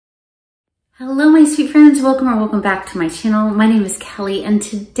Hello my sweet friends, welcome back to my channel. My name is Kelly and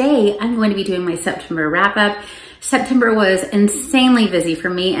today I'm going to be doing my September wrap up. September was insanely busy for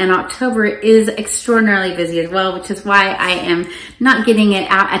me and October is extraordinarily busy as well, which is why I am not getting it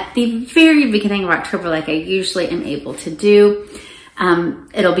out at the very beginning of October like I usually am able to do.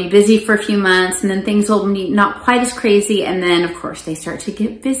 It'll be busy for a few months and then things will be not quite as crazy and then of course they start to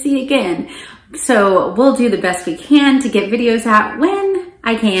get busy again. So we'll do the best we can to get videos out when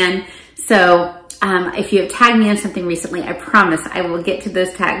I can. So if you have tagged me on something recently, I promise I will get to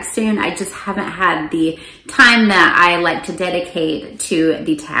those tags soon. I just haven't had the time that I like to dedicate to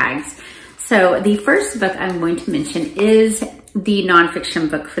the tags. So the first book I'm going to mention is the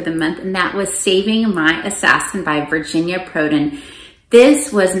nonfiction book for the month, and that was Saving My Assassin by Virginia Prodon.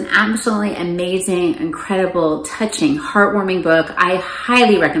 This was an absolutely amazing, incredible, touching, heartwarming book. I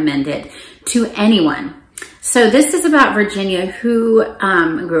highly recommend it to anyone. So this is about Virginia who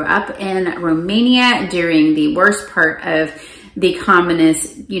grew up in Romania during the worst part of the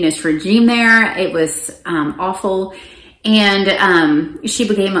communist regime there. It was awful. And she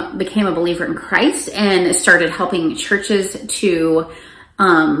became a believer in Christ and started helping churches to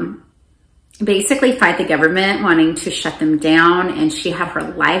basically fight the government, wanting to shut them down. And she had her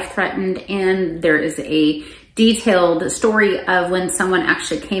life threatened. And there is a detailed story of when someone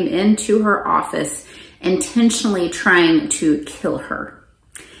actually came into her office intentionally trying to kill her.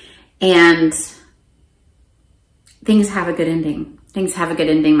 And things have a good ending. Things have a good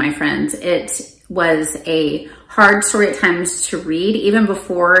ending, my friends. It was a hard story at times to read, even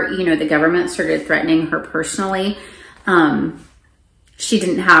before, the government started threatening her personally. She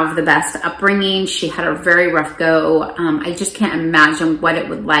didn't have the best upbringing. She had a very rough go. I just can't imagine what it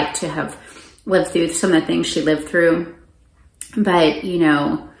would like to have lived through some of the things she lived through. But,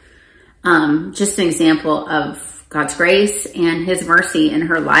 just an example of God's grace and his mercy in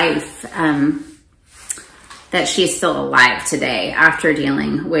her life, that she's still alive today after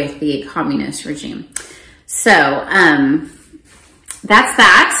dealing with the communist regime. So, that's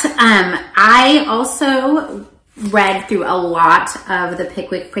that. I also read through a lot of the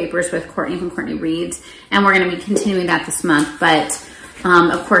Pickwick papers with Courtney from Courtney Reads, and we're going to be continuing that this month. But,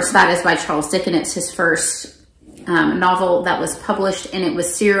 of course, that is by Charles Dickens. It's his first novel that was published, and it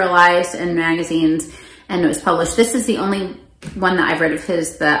was serialized in magazines and it was published. This is the only one that I've read of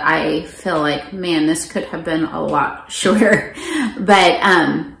his that I feel like, man, this could have been a lot shorter. But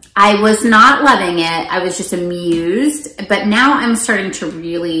I was not loving it. I was just amused, but now I'm starting to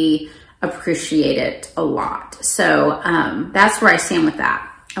really appreciate it a lot. So that's where I stand with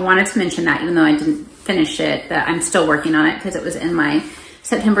that. I wanted to mention that even though I didn't finish it, that I'm still working on it because it was in my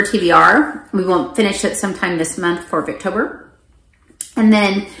September TBR. We will finish it sometime this month for Booktober. And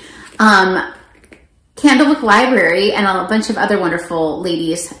then Candlewick Library and a bunch of other wonderful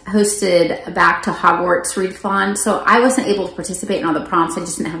ladies hosted Back to Hogwarts readathon. So I wasn't able to participate in all the prompts. I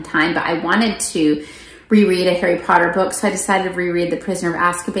just didn't have time, but I wanted to reread a Harry Potter book. So I decided to reread The Prisoner of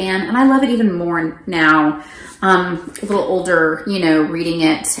Azkaban. And I love it even more now. A little older, reading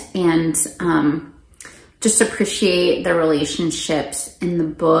it and just appreciate the relationships in the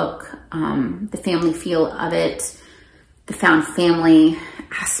book, the family feel of it, the found family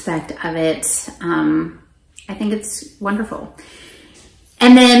aspect of it. I think it's wonderful.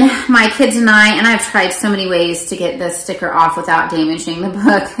 And then my kids and I've tried so many ways to get this sticker off without damaging the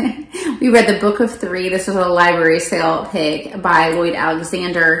book. We read The Book of Three. This was a library sale pick by Lloyd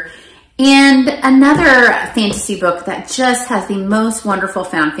Alexander. And another fantasy book that just has the most wonderful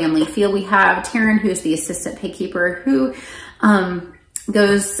found family feel. We have Taryn, who's the assistant pig keeper, who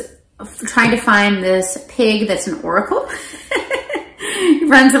goes trying to find this pig that's an oracle. He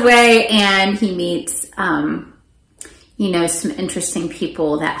runs away and he meets, some interesting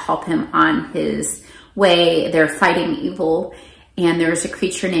people that help him on his way. They're fighting evil. And there's a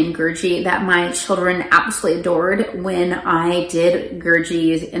creature named Gurgi that my children absolutely adored when I did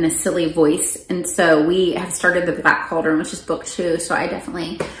Gurgi's in a silly voice. And so we have started The Black Cauldron, which is book 2. So I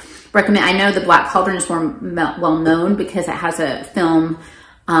definitely recommend. I know The Black Cauldron is more well known because it has a film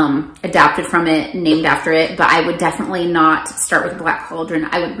adapted from it, named after it. But I would definitely not start with The Black Cauldron.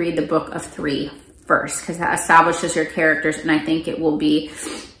 I would read The Book of Three first because that establishes your characters. And I think it will be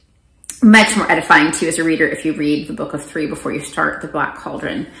much more edifying to you as a reader if you read The Book of Three before you start The Black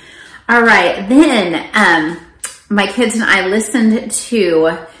Cauldron. All right, then my kids and I listened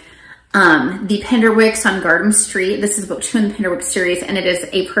to the Penderwicks on Gardam Street. This is book 2 in the Penderwicks series, and it is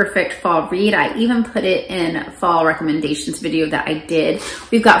a perfect fall read. I even put it in fall recommendations video that I did.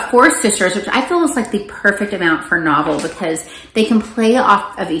 We've got 4 sisters, which I feel is like the perfect amount for a novel because they can play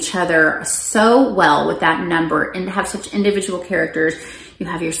off of each other so well with that number and have such individual characters. You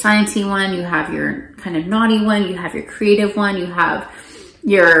have your sciencey one, you have your kind of naughty one, you have your creative one, you have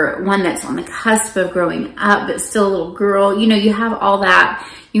your one that's on the cusp of growing up, but still a little girl. You know, you have all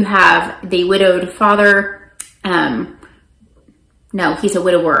that. You have the widowed father. No, he's a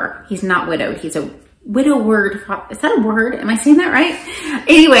widower. He's not widowed. He's a widowered. Is that a word? Am I saying that right?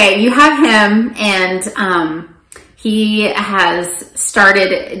 Anyway, you have him, and he has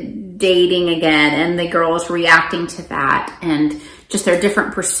started dating again, and the girl is reacting to that, and just their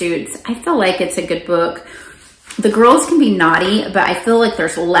different pursuits. I feel like it's a good book. The girls can be naughty, but I feel like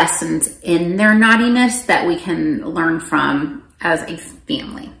there's lessons in their naughtiness that we can learn from as a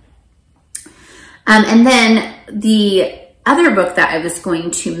family. And then the other book that I was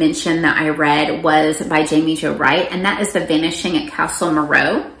going to mention that I read was by Jaime Jo Wright, and that is The Vanishing at Castle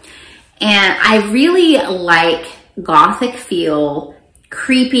Moureau. And I really like gothic feel,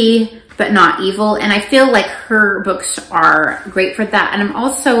 creepy, but not evil. And I feel like her books are great for that. And I'm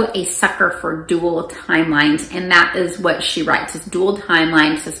also a sucker for dual timelines. And that is what she writes, is dual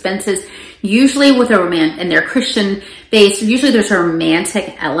timeline suspenses, usually with a romantic, and they're Christian based. Usually there's a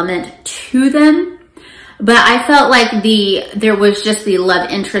romantic element to them. But I felt like there was just the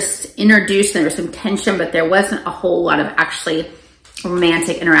love interest introduced, and there was some tension, but there wasn't a whole lot of actually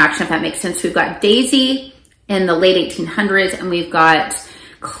romantic interaction, if that makes sense. We've got Daisy in the late 1800s, and we've got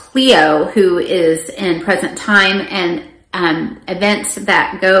Cleo, who is in present time, and events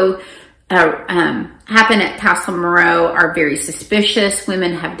that happen at Castle Moureau are very suspicious.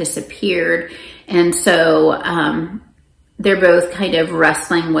 Women have disappeared, and so they're both kind of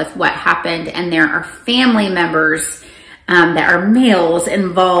wrestling with what happened, and there are family members that are males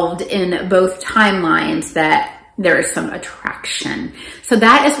involved in both timelines that there is some attraction. So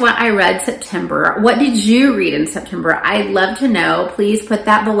that is what I read September. What did you read in September? I'd love to know. Please put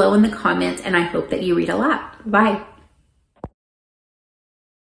that below in the comments, and I hope that you read a lot. Bye.